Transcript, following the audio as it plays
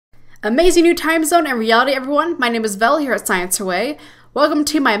Amazing new time zone and reality, everyone. My name is Vel here at Science Away. Welcome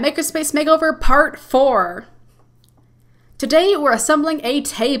to my Makerspace Makeover Part 4. Today we're assembling a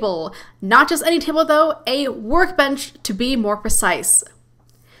table. Not just any table though, a workbench to be more precise.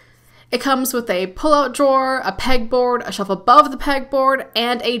 It comes with a pull-out drawer, a pegboard, a shelf above the pegboard,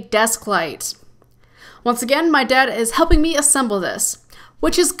 and a desk light. Once again, my dad is helping me assemble this,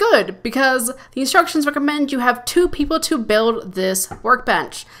 which is good because the instructions recommend you have 2 people to build this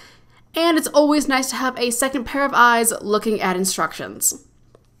workbench. And it's always nice to have a second pair of eyes looking at instructions.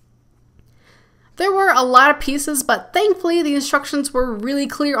 There were a lot of pieces, but thankfully the instructions were really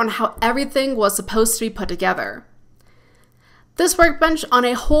clear on how everything was supposed to be put together. This workbench on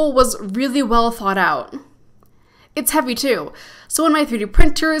a whole was really well thought out. It's heavy too, so when my 3D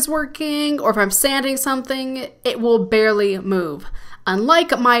printer is working or if I'm sanding something, it will barely move,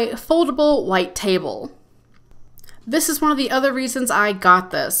 unlike my foldable white table. This is one of the other reasons I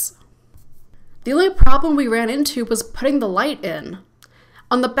got this. The only problem we ran into was putting the light in.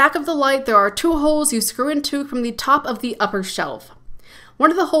 On the back of the light, there are 2 holes you screw into from the top of the upper shelf. One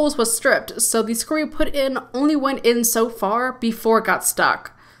of the holes was stripped, so the screw we put in only went in so far before it got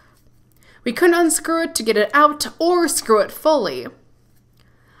stuck. We couldn't unscrew it to get it out or screw it fully.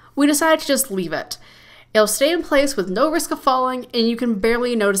 We decided to just leave it. It'll stay in place with no risk of falling, and you can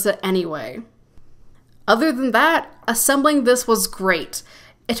barely notice it anyway. Other than that, assembling this was great.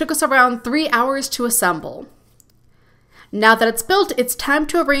 It took us around 3 hours to assemble. Now that it's built, it's time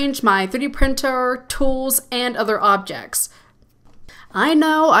to arrange my 3D printer, tools, and other objects. I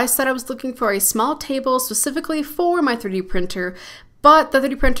know I said I was looking for a small table specifically for my 3D printer, but the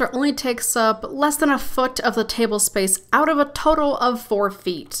 3D printer only takes up less than a foot of the table space out of a total of 4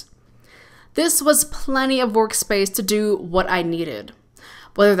 feet. This was plenty of workspace to do what I needed.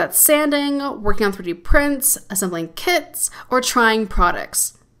 Whether that's sanding, working on 3D prints, assembling kits, or trying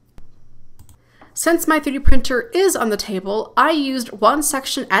products. Since my 3D printer is on the table, I used 1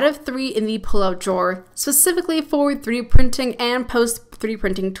 section out of 3 in the pull-out drawer, specifically for 3D printing and post-3D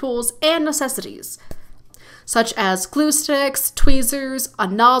printing tools and necessities, such as glue sticks, tweezers, a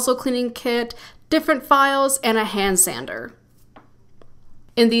nozzle cleaning kit, different files, and a hand sander.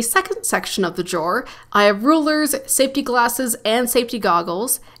 In the second section of the drawer, I have rulers, safety glasses, and safety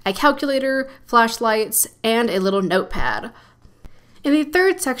goggles, a calculator, flashlights, and a little notepad. In the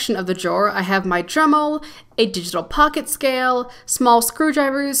third section of the drawer, I have my Dremel, a digital pocket scale, small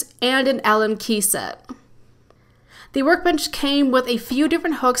screwdrivers, and an Allen key set. The workbench came with a few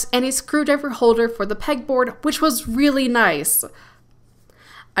different hooks and a screwdriver holder for the pegboard, which was really nice.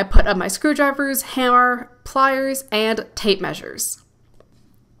 I put up my screwdrivers, hammer, pliers, and tape measures.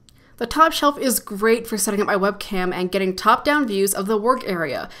 The top shelf is great for setting up my webcam and getting top-down views of the work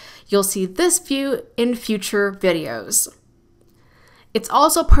area. You'll see this view in future videos. It's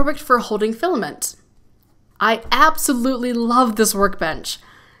also perfect for holding filament. I absolutely love this workbench.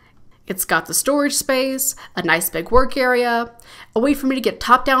 It's got the storage space, a nice big work area, a way for me to get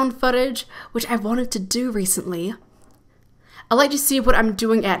top-down footage, which I've wanted to do recently. I like to see what I'm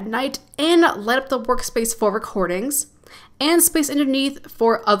doing at night and light up the workspace for recordings, and space underneath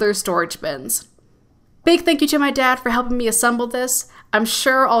for other storage bins. Big thank you to my dad for helping me assemble this. I'm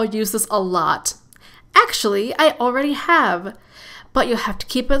sure I'll use this a lot. Actually, I already have, but you'll have to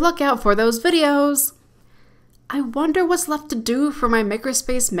keep a lookout for those videos. I wonder what's left to do for my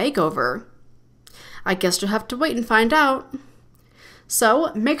Makerspace Makeover. I guess you'll have to wait and find out.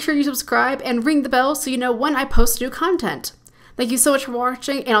 So make sure you subscribe and ring the bell so you know when I post new content. Thank you so much for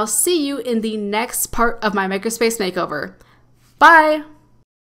watching, and I'll see you in the next part of my Makerspace Makeover. Bye!